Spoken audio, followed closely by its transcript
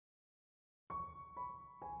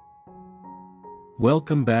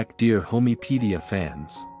Welcome back, dear Homepedia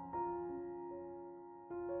fans.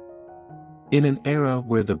 In an era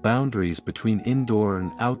where the boundaries between indoor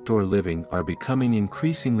and outdoor living are becoming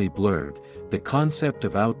increasingly blurred, the concept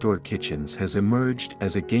of outdoor kitchens has emerged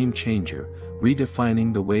as a game changer,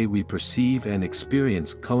 redefining the way we perceive and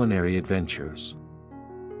experience culinary adventures.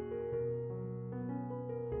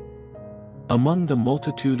 Among the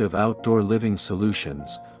multitude of outdoor living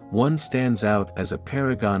solutions, one stands out as a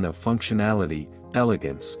paragon of functionality,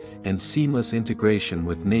 elegance, and seamless integration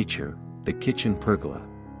with nature: the kitchen pergola.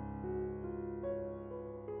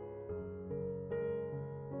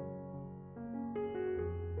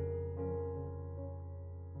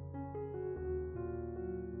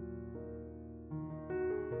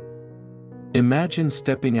 Imagine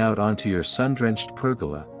stepping out onto your sun-drenched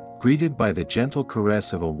pergola, greeted by the gentle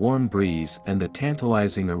caress of a warm breeze and the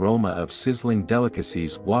tantalizing aroma of sizzling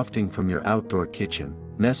delicacies wafting from your outdoor kitchen,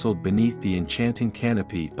 nestled beneath the enchanting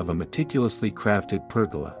canopy of a meticulously crafted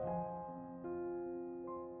pergola.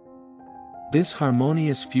 This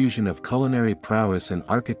harmonious fusion of culinary prowess and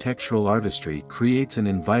architectural artistry creates an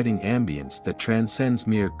inviting ambience that transcends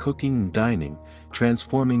mere cooking and dining,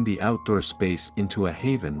 transforming the outdoor space into a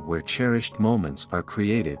haven where cherished moments are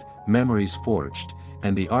created, memories forged,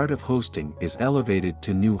 and the art of hosting is elevated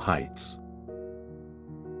to new heights.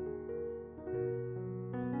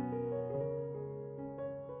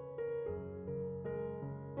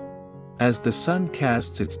 As the sun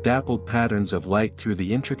casts its dappled patterns of light through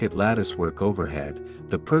the intricate latticework overhead,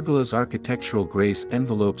 the pergola's architectural grace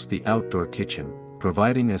envelopes the outdoor kitchen,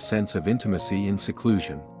 providing a sense of intimacy and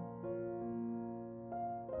seclusion.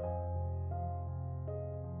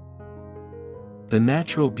 The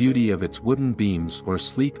natural beauty of its wooden beams or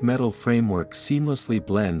sleek metal framework seamlessly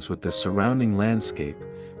blends with the surrounding landscape,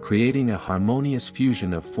 creating a harmonious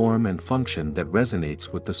fusion of form and function that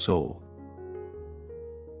resonates with the soul.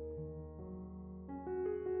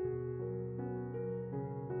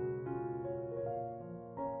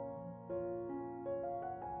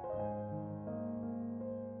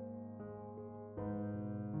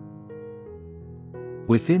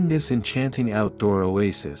 Within this enchanting outdoor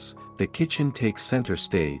oasis, the kitchen takes center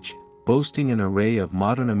stage, boasting an array of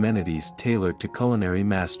modern amenities tailored to culinary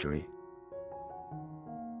mastery.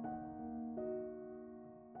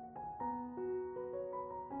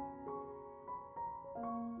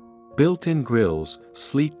 Built-in grills,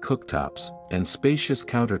 sleek cooktops, and spacious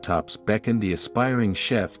countertops beckon the aspiring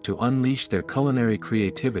chef to unleash their culinary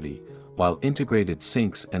creativity, while integrated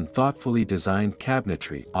sinks and thoughtfully designed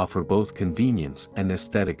cabinetry offer both convenience and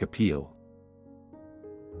aesthetic appeal.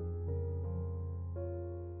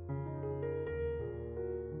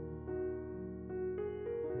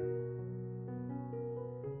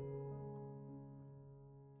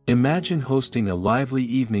 Imagine hosting a lively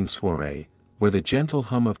evening soiree, where the gentle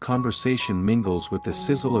hum of conversation mingles with the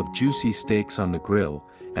sizzle of juicy steaks on the grill,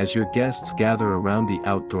 as your guests gather around the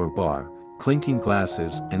outdoor bar, clinking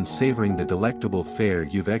glasses and savoring the delectable fare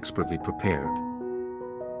you've expertly prepared.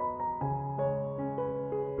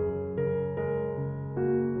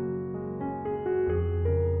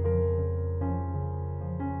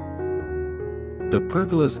 The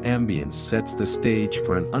pergola's ambience sets the stage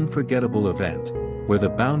for an unforgettable event, where the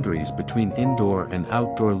boundaries between indoor and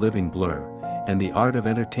outdoor living blur, and the art of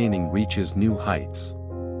entertaining reaches new heights.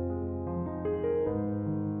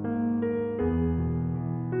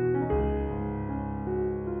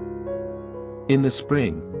 In the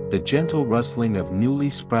spring, the gentle rustling of newly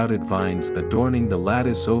sprouted vines adorning the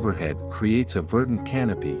lattice overhead creates a verdant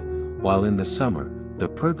canopy, while in the summer, the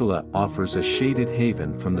pergola offers a shaded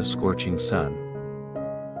haven from the scorching sun.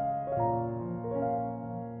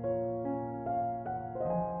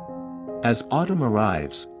 As autumn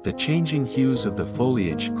arrives, the changing hues of the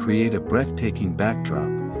foliage create a breathtaking backdrop,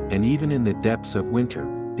 and even in the depths of winter,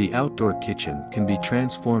 the outdoor kitchen can be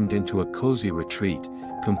transformed into a cozy retreat,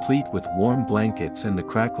 complete with warm blankets and the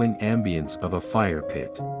crackling ambience of a fire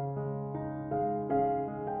pit.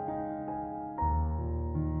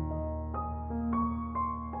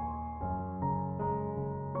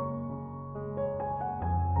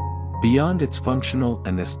 Beyond its functional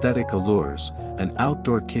and aesthetic allures, an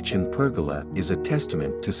outdoor kitchen pergola is a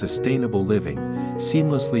testament to sustainable living,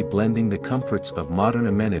 seamlessly blending the comforts of modern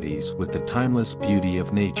amenities with the timeless beauty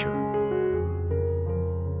of nature.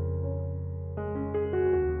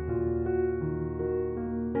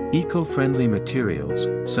 Eco-friendly materials,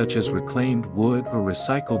 such as reclaimed wood or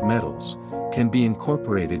recycled metals, can be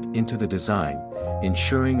incorporated into the design,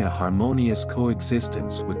 ensuring a harmonious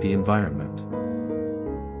coexistence with the environment.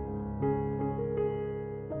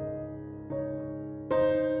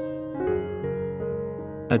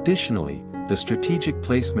 Additionally, the strategic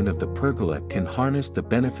placement of the pergola can harness the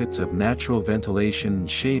benefits of natural ventilation and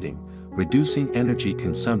shading, reducing energy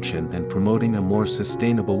consumption and promoting a more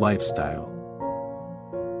sustainable lifestyle.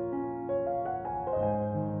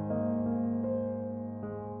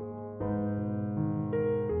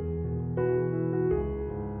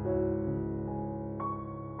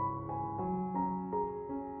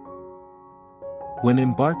 When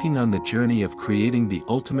embarking on the journey of creating the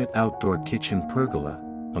ultimate outdoor kitchen pergola,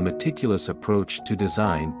 a meticulous approach to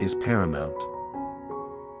design is paramount.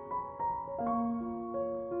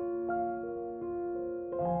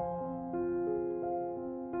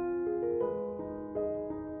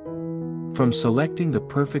 From selecting the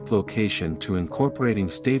perfect location to incorporating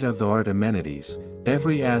state-of-the-art amenities,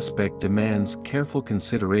 every aspect demands careful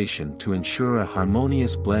consideration to ensure a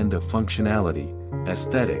harmonious blend of functionality,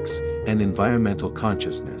 aesthetics, and environmental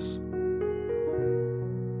consciousness.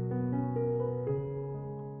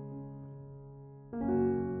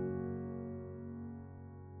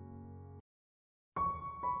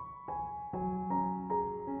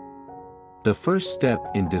 The first step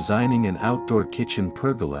in designing an outdoor kitchen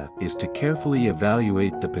pergola is to carefully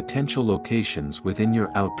evaluate the potential locations within your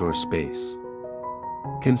outdoor space.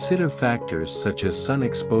 Consider factors such as sun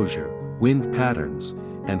exposure, wind patterns,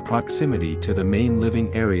 and proximity to the main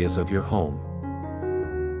living areas of your home.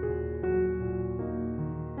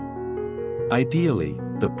 Ideally,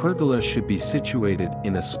 the pergola should be situated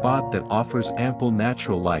in a spot that offers ample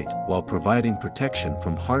natural light while providing protection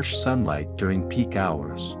from harsh sunlight during peak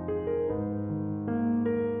hours.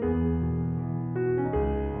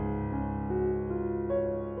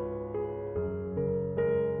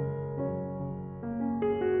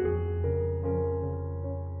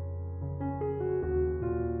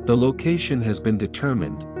 The location has been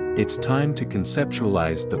determined, it's time to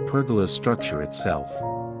conceptualize the pergola's structure itself.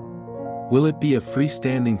 Will it be a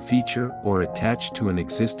freestanding feature or attached to an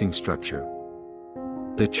existing structure?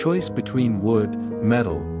 The choice between wood,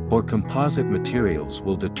 metal, or composite materials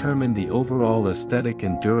will determine the overall aesthetic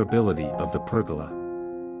and durability of the pergola.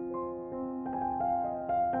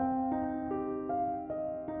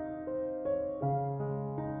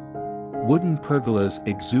 Wooden pergolas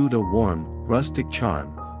exude a warm, rustic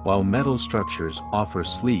charm, while metal structures offer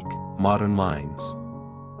sleek, modern lines.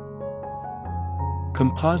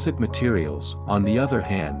 Composite materials, on the other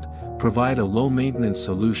hand, provide a low-maintenance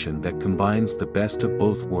solution that combines the best of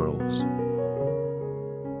both worlds.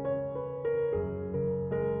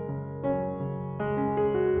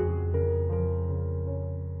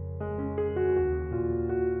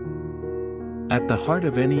 At the heart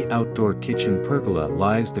of any outdoor kitchen pergola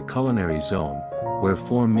lies the culinary zone, where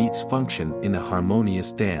form meets function in a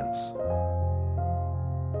harmonious dance.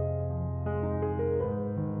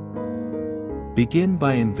 Begin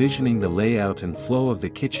by envisioning the layout and flow of the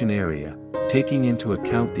kitchen area, taking into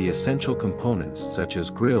account the essential components such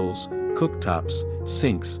as grills, cooktops,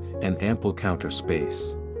 sinks, and ample counter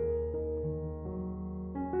space.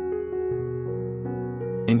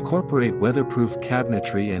 Incorporate weatherproof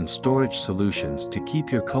cabinetry and storage solutions to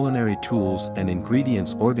keep your culinary tools and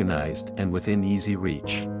ingredients organized and within easy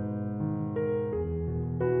reach.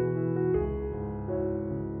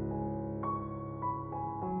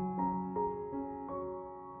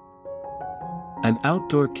 An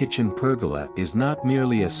outdoor kitchen pergola is not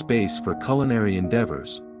merely a space for culinary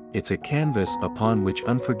endeavors, it's a canvas upon which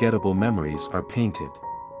unforgettable memories are painted.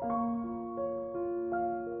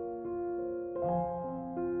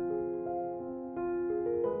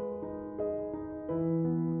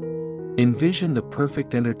 Envision the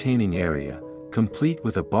perfect entertaining area, complete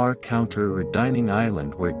with a bar counter or dining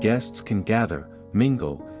island where guests can gather,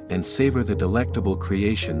 mingle, and savor the delectable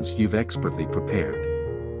creations you've expertly prepared.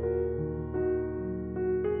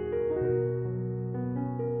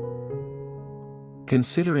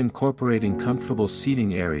 Consider incorporating comfortable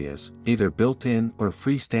seating areas, either built-in or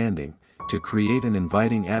freestanding, to create an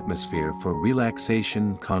inviting atmosphere for relaxation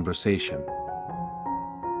and conversation.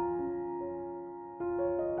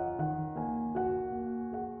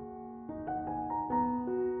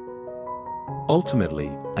 Ultimately,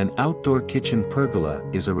 an outdoor kitchen pergola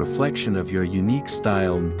is a reflection of your unique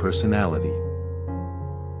style and personality.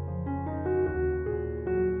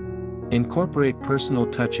 Incorporate personal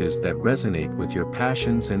touches that resonate with your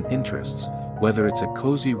passions and interests, whether it's a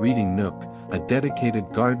cozy reading nook, a dedicated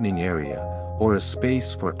gardening area, or a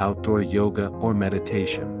space for outdoor yoga or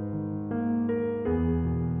meditation.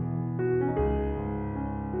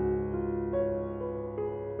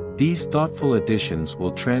 These thoughtful additions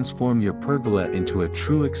will transform your pergola into a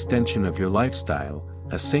true extension of your lifestyle,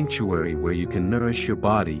 a sanctuary where you can nourish your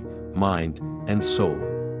body, mind, and soul.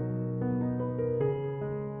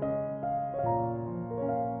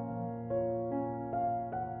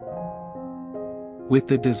 With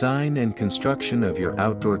the design and construction of your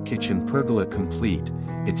outdoor kitchen pergola complete,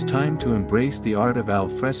 it's time to embrace the art of al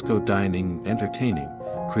fresco dining and entertaining,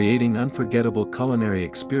 creating unforgettable culinary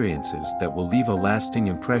experiences that will leave a lasting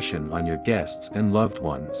impression on your guests and loved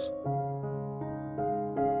ones.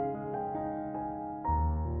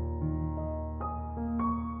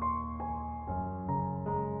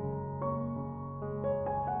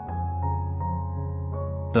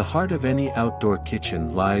 The heart of any outdoor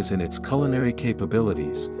kitchen lies in its culinary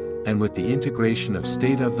capabilities, and with the integration of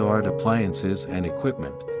state-of-the-art appliances and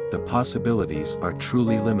equipment, the possibilities are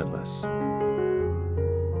truly limitless.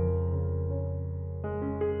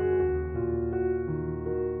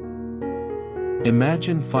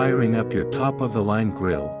 Imagine firing up your top-of-the-line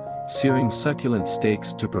grill, searing succulent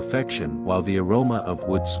steaks to perfection while the aroma of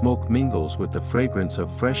wood smoke mingles with the fragrance of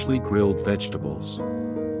freshly grilled vegetables.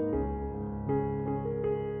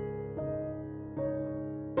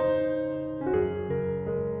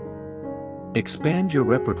 Expand your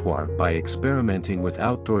repertoire by experimenting with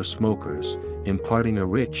outdoor smokers, imparting a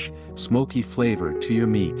rich, smoky flavor to your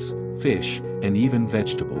meats, fish, and even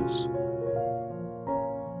vegetables.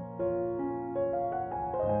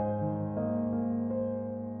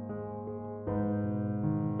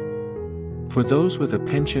 For those with a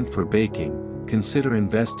penchant for baking, consider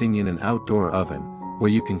investing in an outdoor oven,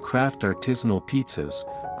 where you can craft artisanal pizzas,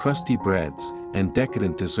 crusty breads, and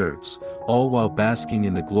decadent desserts, all while basking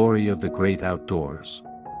in the glory of the great outdoors.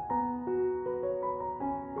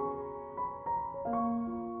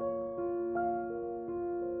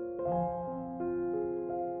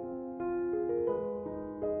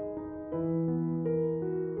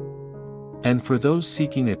 And for those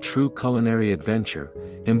seeking a true culinary adventure,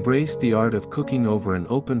 embrace the art of cooking over an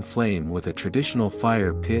open flame with a traditional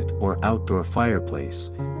fire pit or outdoor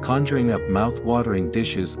fireplace, conjuring up mouth-watering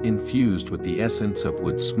dishes infused with the essence of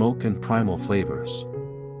wood smoke and primal flavors.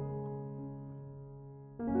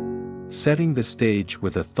 Setting the stage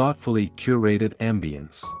with a thoughtfully curated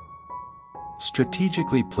ambience.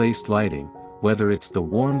 Strategically placed lighting, whether it's the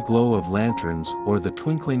warm glow of lanterns or the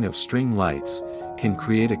twinkling of string lights, can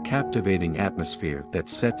create a captivating atmosphere that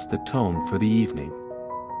sets the tone for the evening.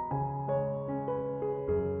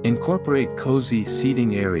 Incorporate cozy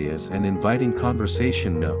seating areas and inviting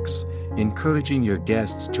conversation nooks, encouraging your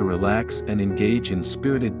guests to relax and engage in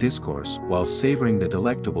spirited discourse while savoring the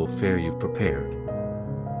delectable fare you've prepared.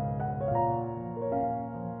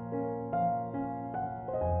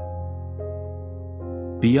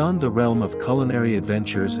 Beyond the realm of culinary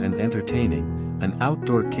adventures and entertaining, an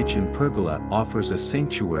outdoor kitchen pergola offers a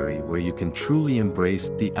sanctuary where you can truly embrace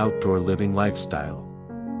the outdoor living lifestyle.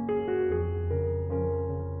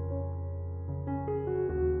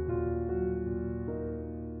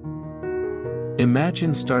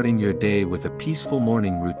 Imagine starting your day with a peaceful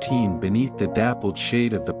morning routine beneath the dappled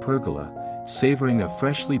shade of the pergola, savoring a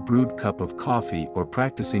freshly brewed cup of coffee or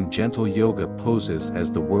practicing gentle yoga poses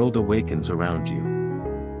as the world awakens around you.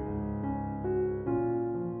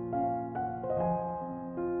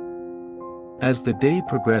 As the day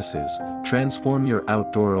progresses, transform your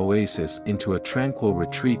outdoor oasis into a tranquil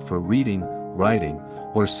retreat for reading, writing,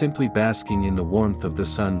 or simply basking in the warmth of the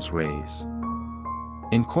sun's rays.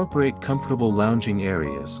 Incorporate comfortable lounging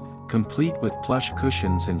areas, complete with plush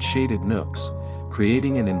cushions and shaded nooks,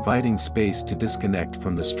 creating an inviting space to disconnect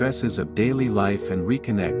from the stresses of daily life and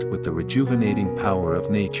reconnect with the rejuvenating power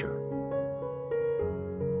of nature.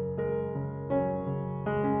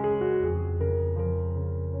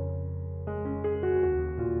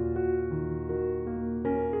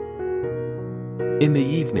 In the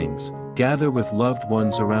evenings, gather with loved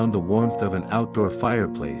ones around the warmth of an outdoor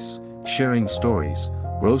fireplace, sharing stories,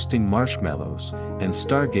 roasting marshmallows, and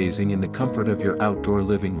stargazing in the comfort of your outdoor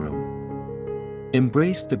living room.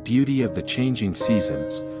 Embrace the beauty of the changing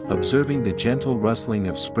seasons, observing the gentle rustling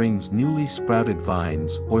of spring's newly sprouted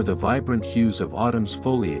vines or the vibrant hues of autumn's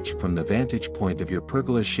foliage from the vantage point of your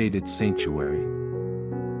pergola-shaded sanctuary.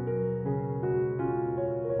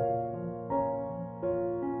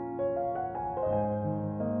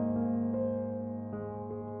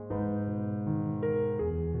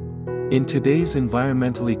 In today's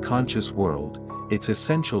environmentally conscious world, it's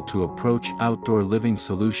essential to approach outdoor living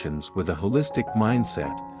solutions with a holistic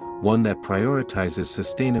mindset, one that prioritizes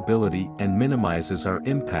sustainability and minimizes our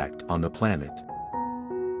impact on the planet.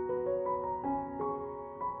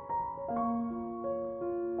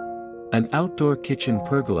 An outdoor kitchen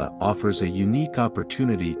pergola offers a unique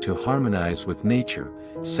opportunity to harmonize with nature,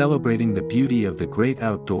 celebrating the beauty of the great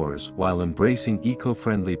outdoors while embracing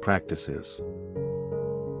eco-friendly practices.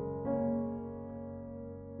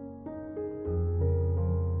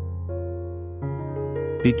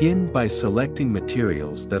 Begin by selecting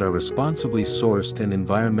materials that are responsibly sourced and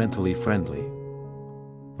environmentally friendly.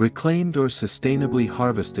 Reclaimed or sustainably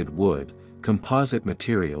harvested wood, composite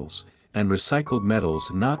materials, and recycled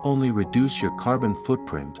metals not only reduce your carbon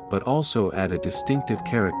footprint but also add a distinctive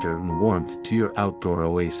character and warmth to your outdoor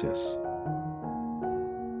oasis.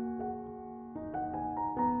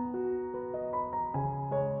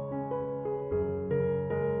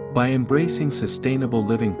 By embracing sustainable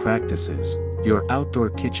living practices, your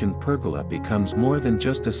outdoor kitchen pergola becomes more than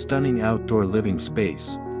just a stunning outdoor living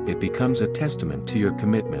space, it becomes a testament to your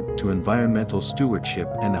commitment to environmental stewardship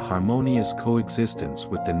and a harmonious coexistence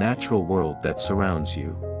with the natural world that surrounds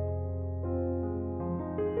you.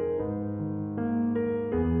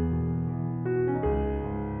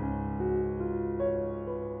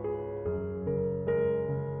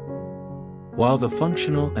 While the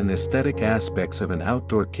functional and aesthetic aspects of an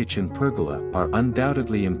outdoor kitchen pergola are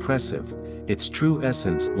undoubtedly impressive, its true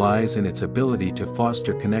essence lies in its ability to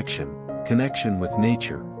foster connection with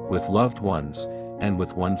nature, with loved ones, and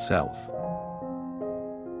with oneself.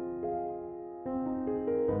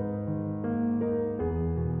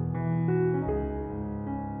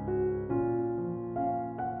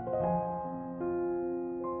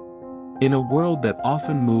 In a world that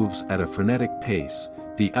often moves at a frenetic pace,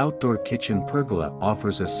 the outdoor kitchen pergola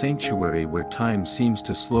offers a sanctuary where time seems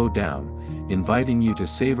to slow down, inviting you to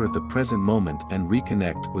savor the present moment and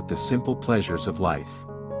reconnect with the simple pleasures of life.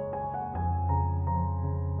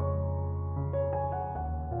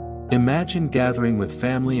 Imagine gathering with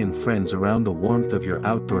family and friends around the warmth of your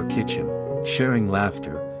outdoor kitchen, sharing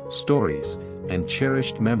laughter, stories, and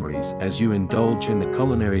cherished memories as you indulge in the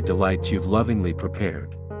culinary delights you've lovingly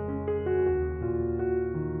prepared.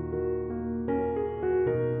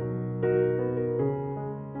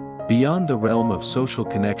 Beyond the realm of social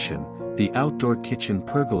connection, the outdoor kitchen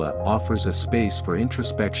pergola offers a space for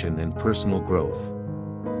introspection and personal growth.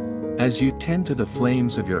 As you tend to the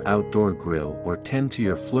flames of your outdoor grill or tend to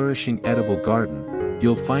your flourishing edible garden,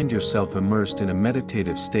 you'll find yourself immersed in a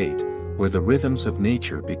meditative state, where the rhythms of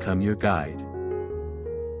nature become your guide.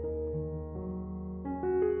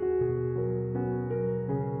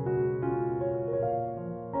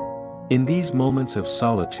 In these moments of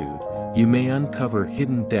solitude, you may uncover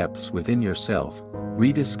hidden depths within yourself,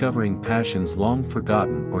 rediscovering passions long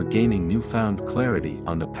forgotten or gaining newfound clarity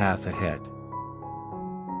on the path ahead.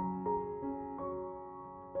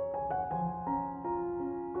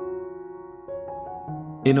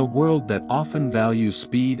 In a world that often values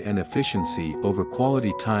speed and efficiency over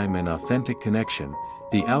quality time and authentic connection,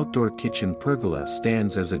 the outdoor kitchen pergola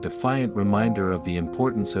stands as a defiant reminder of the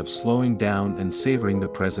importance of slowing down and savoring the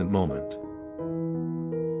present moment.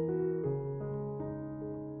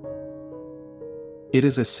 It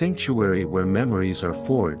is a sanctuary where memories are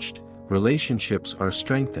forged, relationships are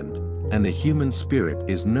strengthened, and the human spirit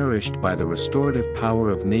is nourished by the restorative power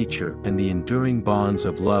of nature and the enduring bonds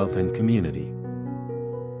of love and community.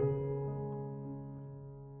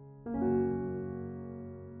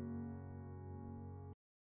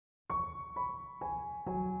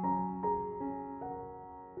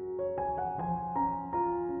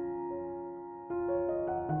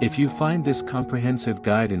 If you find this comprehensive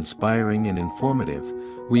guide inspiring and informative,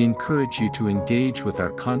 we encourage you to engage with our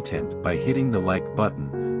content by hitting the like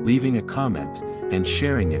button, leaving a comment, and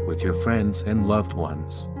sharing it with your friends and loved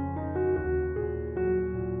ones.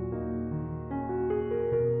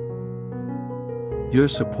 Your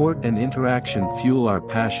support and interaction fuel our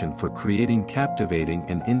passion for creating captivating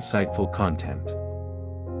and insightful content.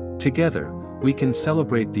 Together, we can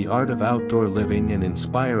celebrate the art of outdoor living and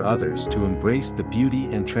inspire others to embrace the beauty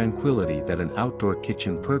and tranquility that an outdoor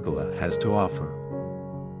kitchen pergola has to offer.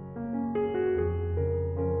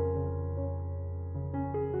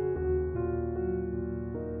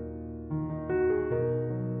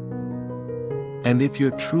 And if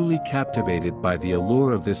you're truly captivated by the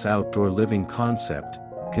allure of this outdoor living concept,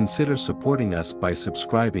 consider supporting us by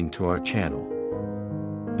subscribing to our channel.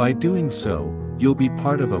 By doing so, you'll be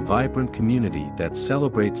part of a vibrant community that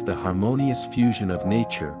celebrates the harmonious fusion of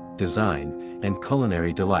nature, design, and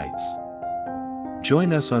culinary delights.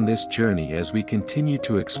 Join us on this journey as we continue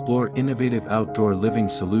to explore innovative outdoor living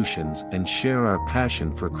solutions and share our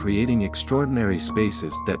passion for creating extraordinary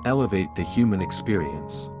spaces that elevate the human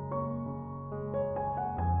experience.